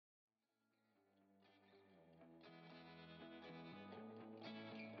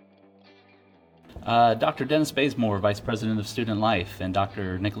Dr. Dennis Bazemore, Vice President of Student Life, and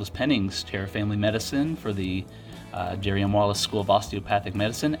Dr. Nicholas Pennings, Chair of Family Medicine for the Jerry M. Wallace School of Osteopathic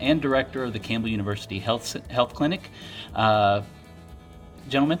Medicine, and Director of the Campbell University Health Clinic.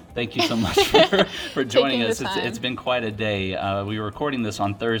 Gentlemen, thank you so much for joining us. It's been quite a day. We were recording this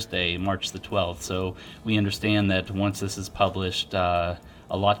on Thursday, March the 12th, so we understand that once this is published, a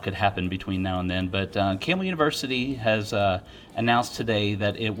lot could happen between now and then. But Campbell University has announced today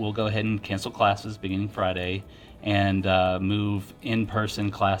that it will go ahead and cancel classes beginning Friday and move in-person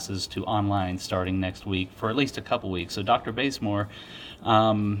classes to online starting next week for at least a couple weeks. So Dr. Bazemore,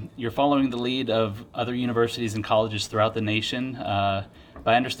 you're following the lead of other universities and colleges throughout the nation.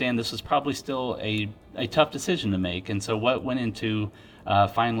 But I understand this was probably still a tough decision to make. And so what went into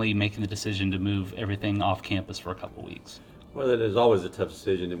finally making the decision to move everything off campus for a couple weeks? Well, it is always a tough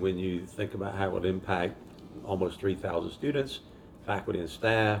decision. And when you think about how it would impact almost 3,000 students, faculty and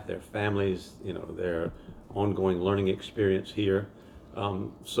staff, their families, their ongoing learning experience here.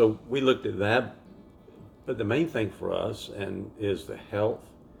 So we looked at that. But the main thing for us is the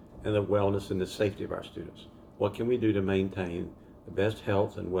health and the wellness and the safety of our students. What can we do to maintain the best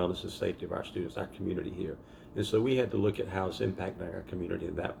health and wellness and safety of our students, our community here? And so we had to look at how it's impacting our community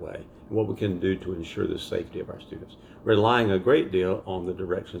in that way and what we can do to ensure the safety of our students, relying a great deal on the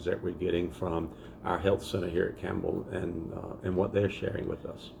directions that we're getting from our health center here at Campbell and what they're sharing with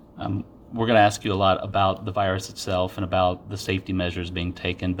us. We're going to ask you a lot about the virus itself and about the safety measures being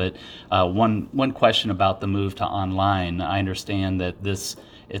taken, but one question about the move to online. I understand that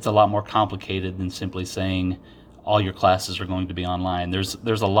it's a lot more complicated than simply saying all your classes are going to be online. There's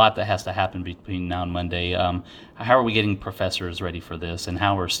a lot that has to happen between now and Monday. How are we getting professors ready for this, and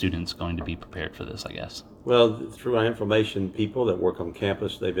how are students going to be prepared for this, I guess? Well, through our information people that work on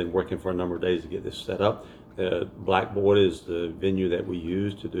campus, they've been working for a number of days to get this set up. Blackboard is the venue that we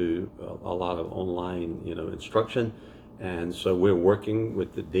use to do a lot of online, instruction. And so we're working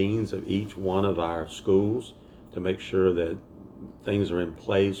with the deans of each one of our schools to make sure that things are in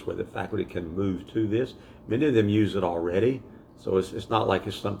place where the faculty can move to this. Many of them use it already, so it's not like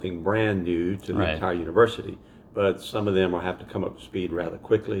it's something brand new to the entire university, but some of them will have to come up to speed rather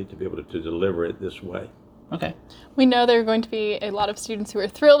quickly to be able to deliver it this way. Okay. We know there are going to be a lot of students who are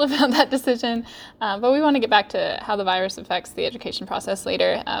thrilled about that decision, but we want to get back to how the virus affects the education process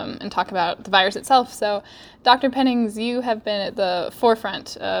later and talk about the virus itself. So, Dr. Pennings, you have been at the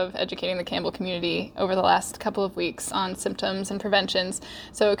forefront of educating the Campbell community over the last couple of weeks on symptoms and preventions.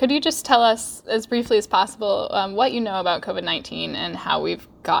 So could you just tell us as briefly as possible what you know about COVID-19 and how we've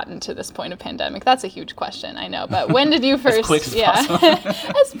gotten to this point of pandemic? That's a huge question, I know, but when did you first, as quick as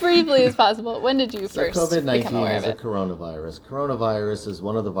possible. as briefly as possible, when did you first COVID-19 become aware is of a it? coronavirus. Coronavirus is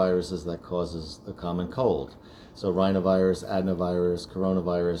one of the viruses that causes the common cold. So rhinovirus, adenovirus,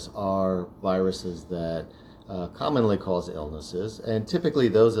 coronavirus are viruses that commonly cause illnesses, and typically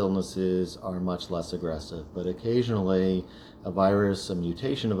those illnesses are much less aggressive, but occasionally a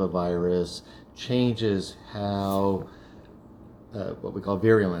mutation of a virus changes how what we call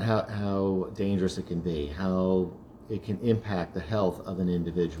virulent, how dangerous it can be, how it can impact the health of an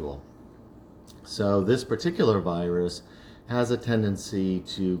individual. So this particular virus has a tendency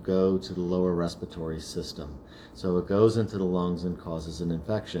to go to the lower respiratory system. So it goes into the lungs and causes an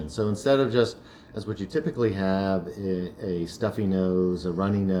infection. So instead of just, as what you typically have, a stuffy nose, a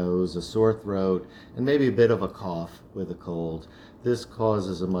runny nose, a sore throat, and maybe a bit of a cough with a cold, this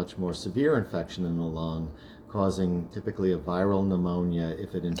causes a much more severe infection in the lung, causing typically a viral pneumonia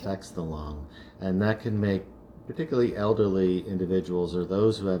if it infects the lung. And that can make particularly elderly individuals or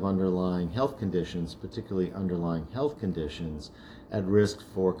those who have underlying health conditions, particularly underlying health conditions, at risk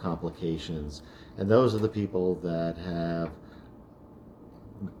for complications. And those are the people that have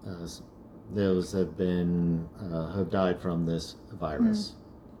have died from this virus.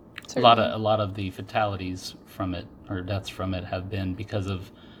 A lot of the fatalities from it or deaths from it have been because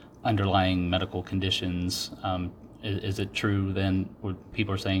of underlying medical conditions. Is it true then what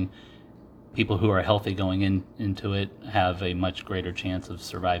people are saying people who are healthy going into it have a much greater chance of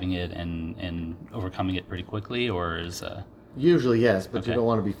surviving it and overcoming it pretty quickly, or is Usually yes, but okay. You don't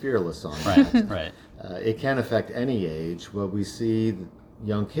want to be fearless on it. Right. It can affect any age. What we see,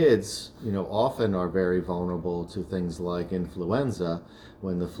 young kids, often are very vulnerable to things like influenza.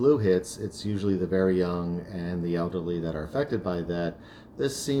 When the flu hits, it's usually the very young and the elderly that are affected by that.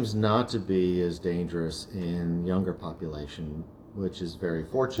 This seems not to be as dangerous in younger population, which is very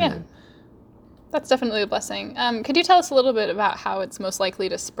fortunate. Yeah. That's definitely a blessing. Could you tell us a little bit about how it's most likely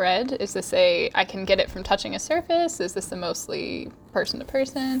to spread? Is this I can get it from touching a surface? Is this mostly person to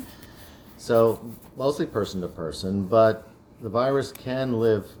person? So mostly person to person, but the virus can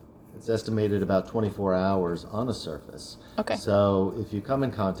live It's estimated about 24 hours on a surface. Okay. So if you come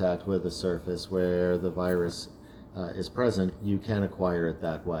in contact with a surface where the virus is present, you can acquire it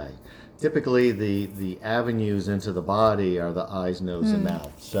that way. Typically, the avenues into the body are the eyes, nose, and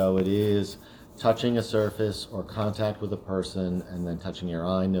mouth. So it is touching a surface or contact with a person and then touching your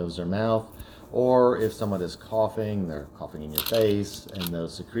eye, nose, or mouth. Or if someone is coughing, they're coughing in your face, and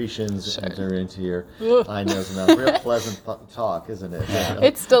those secretions enter into your eye, nose, and mouth. Real pleasant talk, isn't it?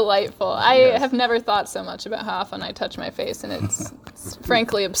 It's delightful. I have never thought so much about how often I touch my face, and it's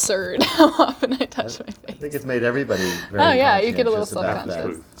frankly absurd how often I touch my face. I think it's made everybody very you get a little conscientious about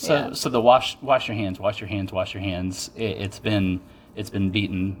that. self-conscious. So the wash your hands, wash your hands, wash your hands. It's been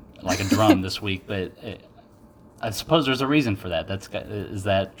beaten like a drum this week, but I suppose there's a reason for that. Is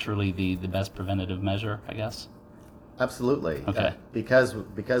that truly the best preventative measure, I guess? Absolutely. Okay. Because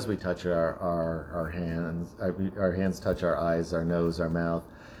we touch our hands, our hands touch our eyes, our nose, our mouth.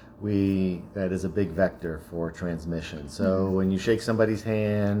 That is a big vector for transmission. So when you shake somebody's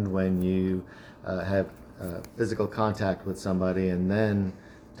hand, when you have physical contact with somebody, and then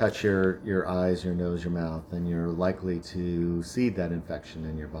touch your eyes, your nose, your mouth, then you're likely to seed that infection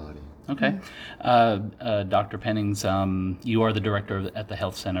in your body. Okay. Dr. Pennings, you are the director at the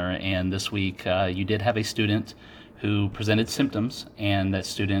health center, and this week you did have a student who presented symptoms, and that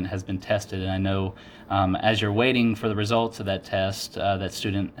student has been tested. And I know as you're waiting for the results of that test, that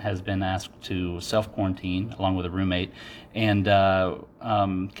student has been asked to self-quarantine along with a roommate. And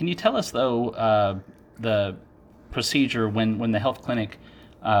can you tell us, though, the procedure when the health clinic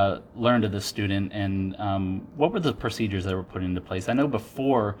learned of the student, and what were the procedures that were put into place? I know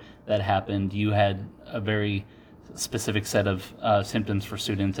before that happened, you had a very specific set of symptoms for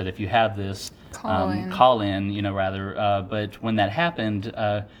students that if you have this, call in, but when that happened,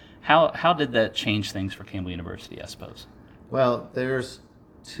 how did that change things for Campbell University, I suppose? Well, there's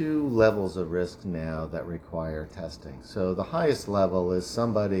 2 levels of risk now that require testing. So the highest level is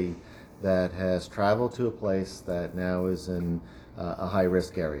somebody that has traveled to a place that now is in a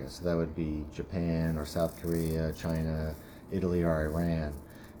high-risk area. So that would be Japan or South Korea, China, Italy, or Iran.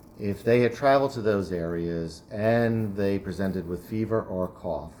 If they had traveled to those areas and they presented with fever or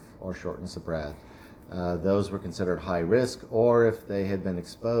cough or shortness of breath, those were considered high risk, or if they had been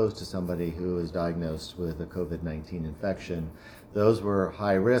exposed to somebody who was diagnosed with a COVID-19 infection, those were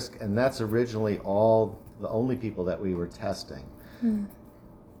high risk, and that's originally the only people that we were testing.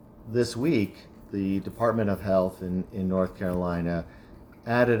 This week, the Department of Health in North Carolina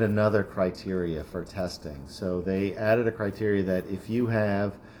added another criteria for testing. So they added a criteria that if you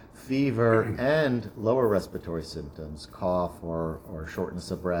have fever and lower respiratory symptoms, cough or shortness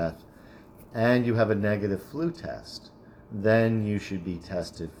of breath, and you have a negative flu test, then you should be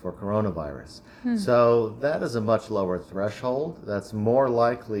tested for coronavirus. So that is a much lower threshold. That's more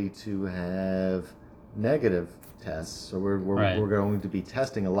likely to have negative tests. So we're going to be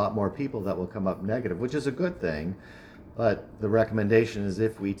testing a lot more people that will come up negative, which is a good thing. But the recommendation is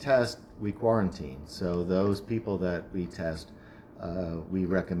if we test, we quarantine. So those people that we test, we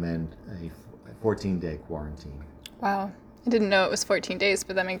recommend a 14-day quarantine. Wow. I didn't know it was 14 days,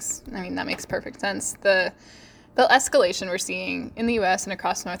 but that makes perfect sense. The escalation we're seeing in the U.S. and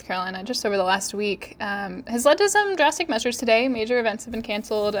across North Carolina just over the last week has led to some drastic measures today. Major events have been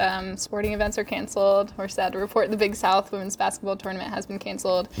canceled. Sporting events are canceled. We're sad to report the Big South women's basketball tournament has been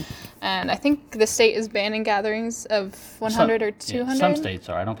canceled. And I think the state is banning gatherings of 100 or 200. Some states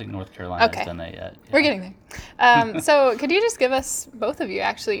are. I don't think North Carolina has done that yet. Yeah. We're getting there. So could you just give us, both of you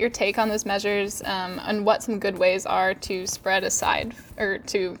actually, your take on those measures and what some good ways are to spread aside, or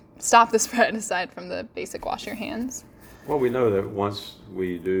to stop the spread aside from the basic wash your hands? Well, we know that once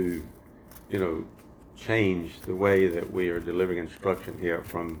we do, change the way that we are delivering instruction here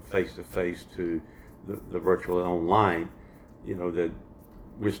from face-to-face to the virtual online, that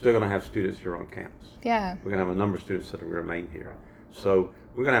we're still going to have students here on campus. Yeah. We're going to have a number of students that will remain here. So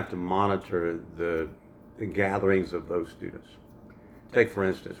we're going to have to monitor the gatherings of those students. Take, for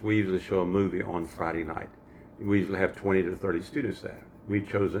instance, we usually show a movie on Friday night. We usually have 20 to 30 students there. We've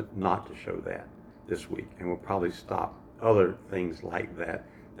chosen not to show that this week, and we'll probably stop other things like that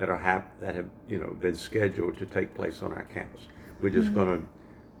have been scheduled to take place on our campus. We're just going to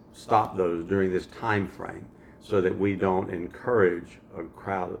stop those during this time frame so that we don't encourage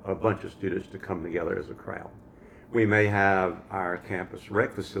a bunch of students to come together as a crowd. We may have our campus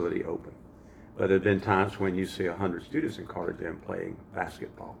rec facility open, but there have been times when you see 100 students in Carter Gym playing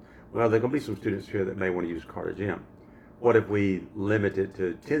basketball. Well, there are going to be some students here that may want to use Carter Gym. What if we limit it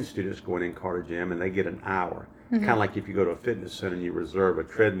to 10 students going in Carter Gym and they get an hour? Kind of like if you go to a fitness center and you reserve a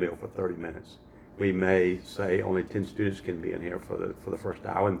treadmill for 30 minutes. We may say only 10 students can be in here for the first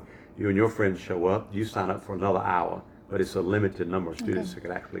hour, You and your friends show up, you sign up for another hour, but it's a limited number of students that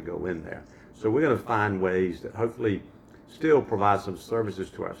can actually go in there. So we're going to find ways that hopefully still provide some services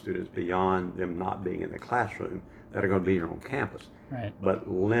to our students beyond them not being in the classroom that are going to be here on campus, Right. but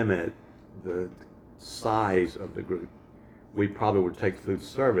limit the size of the group. We probably would take food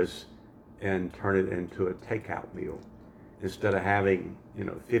service and turn it into a takeout meal. Instead of having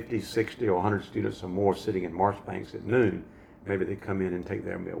 50, 60, or 100 students or more sitting in Marchbanks at noon, maybe they come in and take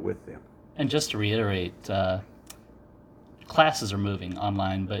their meal with them. And just to reiterate, classes are moving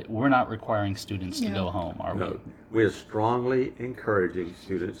online, but we're not requiring students to go home, are we? No, we are strongly encouraging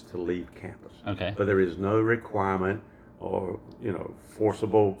students to leave campus. Okay. But there is no requirement or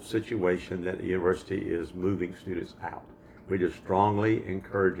forcible situation that the university is moving students out. We're just strongly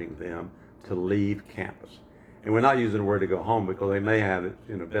encouraging them to leave campus. And we're not using the word to go home because they may have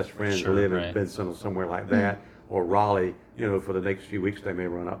best friends Sure, live right. in Benson or somewhere like that, or Raleigh. For the next few weeks they may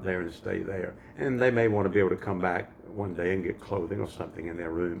run up there and stay there, and they may want to be able to come back one day and get clothing or something in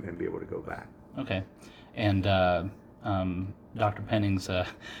their room and be able to go back. Okay. And Dr. Pennings,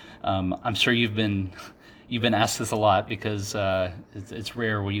 I'm sure you've been asked this a lot because it's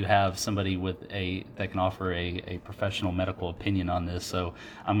rare where you have somebody that can offer a professional medical opinion on this. So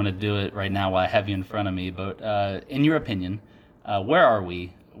I'm going to do it right now while I have you in front of me. But in your opinion, where are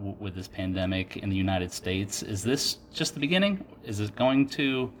we with this pandemic in the United States? Is this just the beginning? Is it going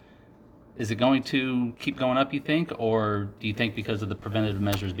to keep going up, you think? Or do you think because of the preventative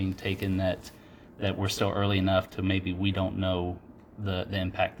measures being taken that we're still early enough to maybe we don't know the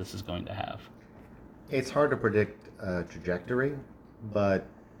impact this is going to have? It's hard to predict a trajectory, but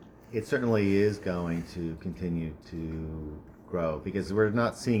it certainly is going to continue to grow because we're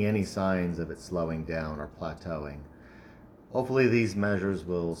not seeing any signs of it slowing down or plateauing. Hopefully these measures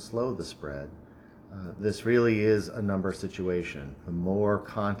will slow the spread. This really is a number situation. The more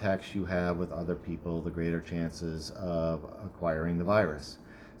contacts you have with other people, the greater chances of acquiring the virus.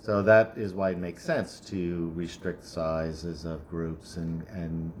 So that is why it makes sense to restrict sizes of groups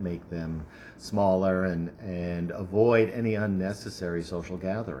and make them smaller and avoid any unnecessary social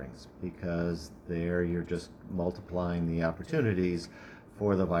gatherings, because there you're just multiplying the opportunities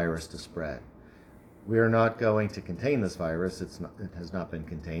for the virus to spread. We are not going to contain this virus. It has not been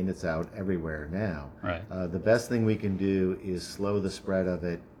contained. It's out everywhere now. Right. The best thing we can do is slow the spread of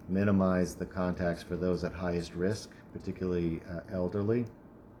it, minimize the contacts for those at highest risk, particularly elderly,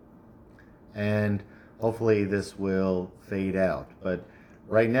 and hopefully this will fade out. But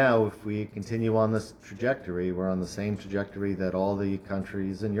right now, if we continue on this trajectory, we're on the same trajectory that all the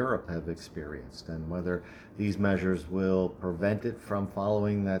countries in Europe have experienced. And whether these measures will prevent it from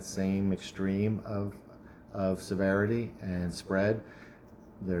following that same extreme of severity and spread,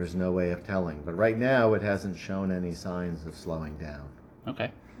 there's no way of telling. But right now, it hasn't shown any signs of slowing down.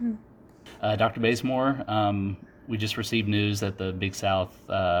 Okay. Dr. Bazemore, we just received news that the Big South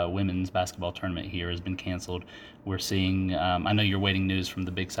women's basketball tournament here has been canceled. We're seeing, I know you're waiting news from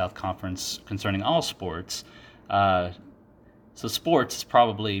the Big South Conference concerning all sports. So sports is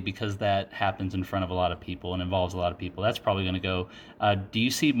probably, because that happens in front of a lot of people and involves a lot of people, that's probably going to go. Do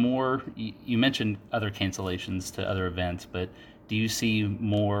you see more, you mentioned other cancellations to other events, but do you see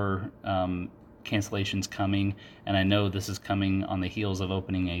more cancellations coming? And I know this is coming on the heels of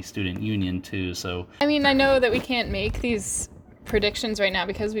opening a student union too, so I mean, I know that we can't make these predictions right now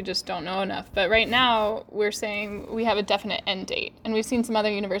because we just don't know enough, but right now we're saying we have a definite end date, and we've seen some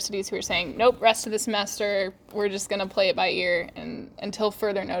other universities who are saying nope, rest of the semester we're just going to play it by ear, and until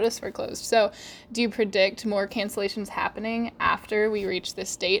further notice we're closed. So do you predict more cancellations happening after we reach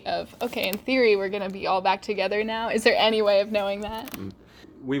this date of, okay, in theory we're going to be all back together now? Is there any way of knowing that?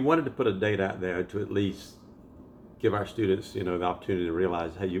 We wanted to put a date out there to at least give our students, the opportunity to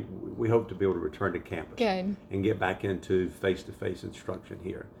realize, hey, we hope to be able to return to campus. Good. And get back into face-to-face instruction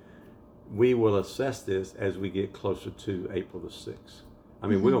here. We will assess this as we get closer to April the 6th. I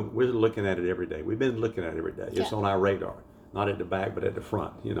mean, we're looking at it every day. We've been looking at it every day. It's on our radar, not at the back, but at the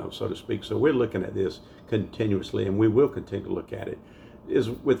front, so to speak. So we're looking at this continuously, and we will continue to look at it.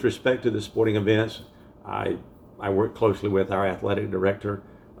 With respect to the sporting events, I work closely with our athletic director.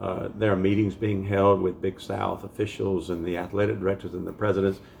 There are meetings being held with Big South officials and the athletic directors and the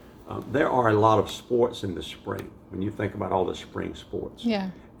presidents. There are a lot of sports in the spring when you think about all the spring sports. Yeah.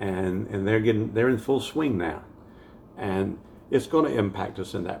 And they're in full swing now, and it's going to impact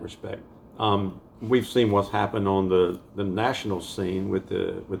us in that respect. We've seen what's happened on the national scene with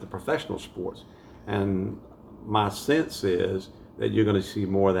the professional sports, and my sense is that you're going to see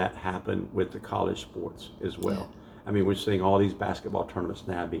more of that happen with the college sports as well. Yeah. I mean, we're seeing all these basketball tournaments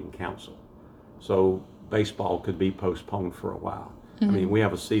now being canceled. So baseball could be postponed for a while. I mean, we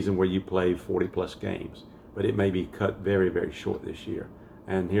have a season where you play 40 plus games, but it may be cut very, very short this year.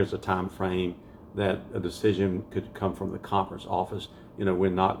 And here's a time frame that a decision could come from the conference office. We're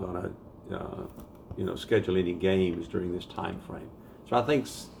not going to, schedule any games during this time frame. So I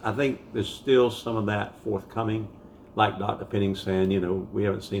think there's still some of that forthcoming. Like Dr. Penning saying, we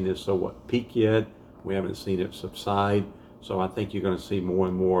haven't seen this peak yet. We haven't seen it subside. So I think you're going to see more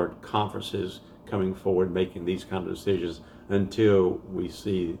and more conferences coming forward making these kind of decisions until we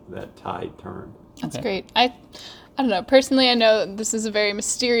see that tide turn. That's great. I don't know. Personally, I know this is a very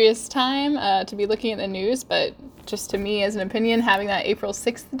mysterious time to be looking at the news, but just to me, as an opinion, having that April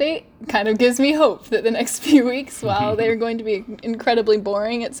 6th date kind of gives me hope that the next few weeks, while they're going to be incredibly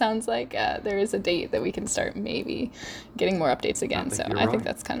boring, it sounds like, there is a date that we can start maybe getting more updates again. So I think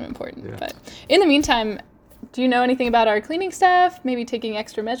that's kind of important. Yeah. But in the meantime, do you know anything about our cleaning staff, maybe taking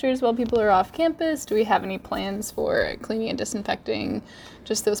extra measures while people are off campus? Do we have any plans for cleaning and disinfecting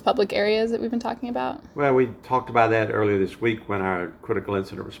just those public areas that we've been talking about? Well, we talked about that earlier this week when our critical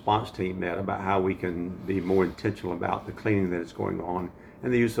incident response team met about how we can be more intentional about the cleaning that is going on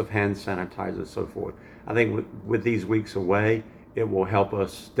and the use of hand sanitizer and so forth. I think with these weeks away, it will help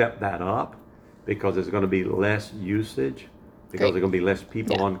us step that up because there's going to be less usage, because there's going to be less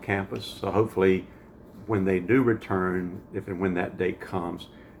people on campus. So hopefully, when they do return, if and when that date comes,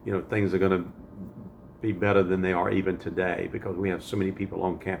 things are going to be better than they are even today because we have so many people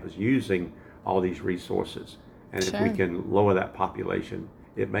on campus using all these resources. And if we can lower that population,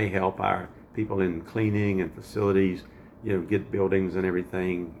 it may help our people in cleaning and facilities, get buildings and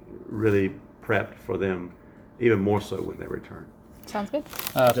everything really prepped for them even more so when they return. Sounds good.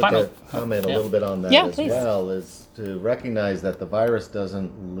 Final comment a little bit on that as well is to recognize that the virus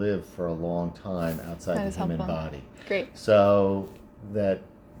doesn't live for a long time outside the human body. Great. So that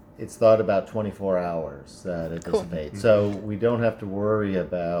it's thought about 24 hours that it dissipates. So we don't have to worry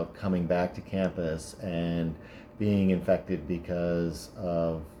about coming back to campus and being infected because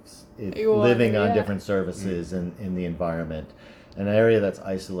of it living on different surfaces in the environment. An area that's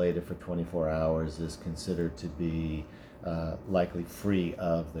isolated for 24 hours is considered to be likely free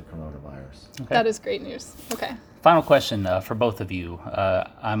of the coronavirus. Okay. That is great news. Okay. Final question for both of you.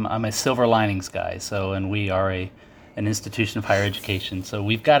 I'm a silver linings guy, and we are an institution of higher education, so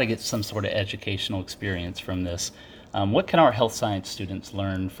we've got to get some sort of educational experience from this. What can our health science students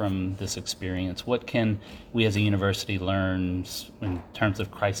learn from this experience? What can we as a university learn in terms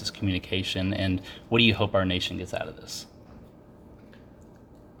of crisis communication, and what do you hope our nation gets out of this?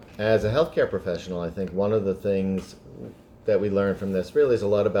 As a healthcare professional, I think one of the things that we learn from this really is a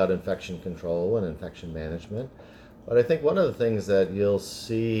lot about infection control and infection management. But I think one of the things that you'll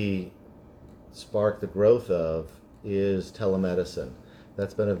see spark the growth of is telemedicine.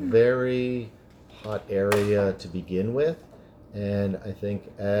 That's been a very hot area to begin with. And I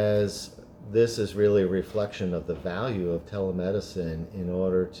think as this is really a reflection of the value of telemedicine in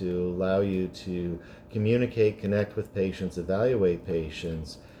order to allow you to communicate, connect with patients, evaluate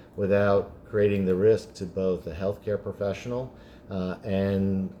patients, without creating the risk to both the healthcare professional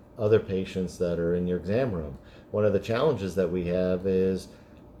and other patients that are in your exam room. One of the challenges that we have is,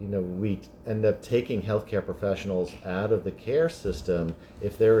 we end up taking healthcare professionals out of the care system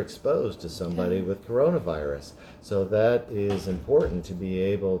if they're exposed to somebody with coronavirus. So that is important to be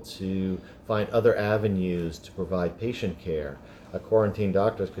able to find other avenues to provide patient care. A quarantined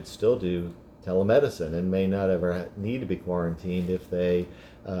doctor could still do telemedicine and may not ever need to be quarantined if they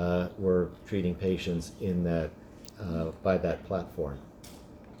were treating patients in that by that platform.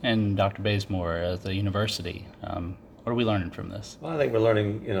 And Dr. Bazemore, as a university, what are we learning from this? Well, I think we're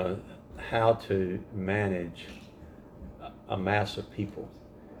learning, how to manage a mass of people,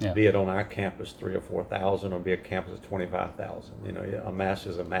 be it on our campus 3,000 or 4,000, or be a campus of 25,000. A mass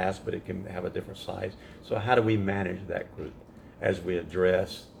is a mass, but it can have a different size. So how do we manage that group as we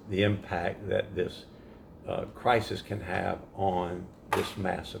address the impact that this crisis can have on this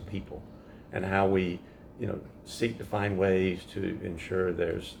mass of people, and how we, seek to find ways to ensure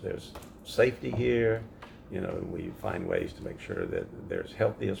there's safety here. We find ways to make sure that they're as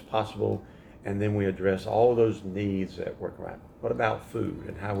healthy as possible, and then we address all those needs that work around. What about food,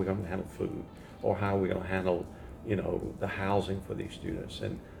 and how are we going to handle food, or how are we going to handle, the housing for these students,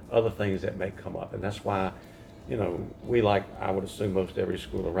 and other things that may come up. And that's why, we, like I would assume most every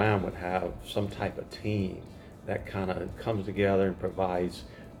school around, would have some type of team that kind of comes together and provides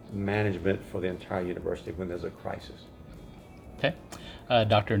management for the entire university when there's a crisis. Okay.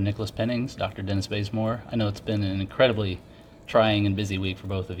 Dr. Nicholas Pennings, Dr. Dennis Bazemore, I know it's been an incredibly trying and busy week for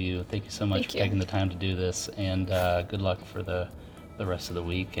both of you. Thank you so much for taking the time to do this, and good luck for the rest of the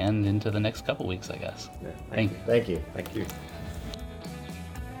week and into the next couple weeks, I guess. Yeah, thank you. Thank you. Thank you.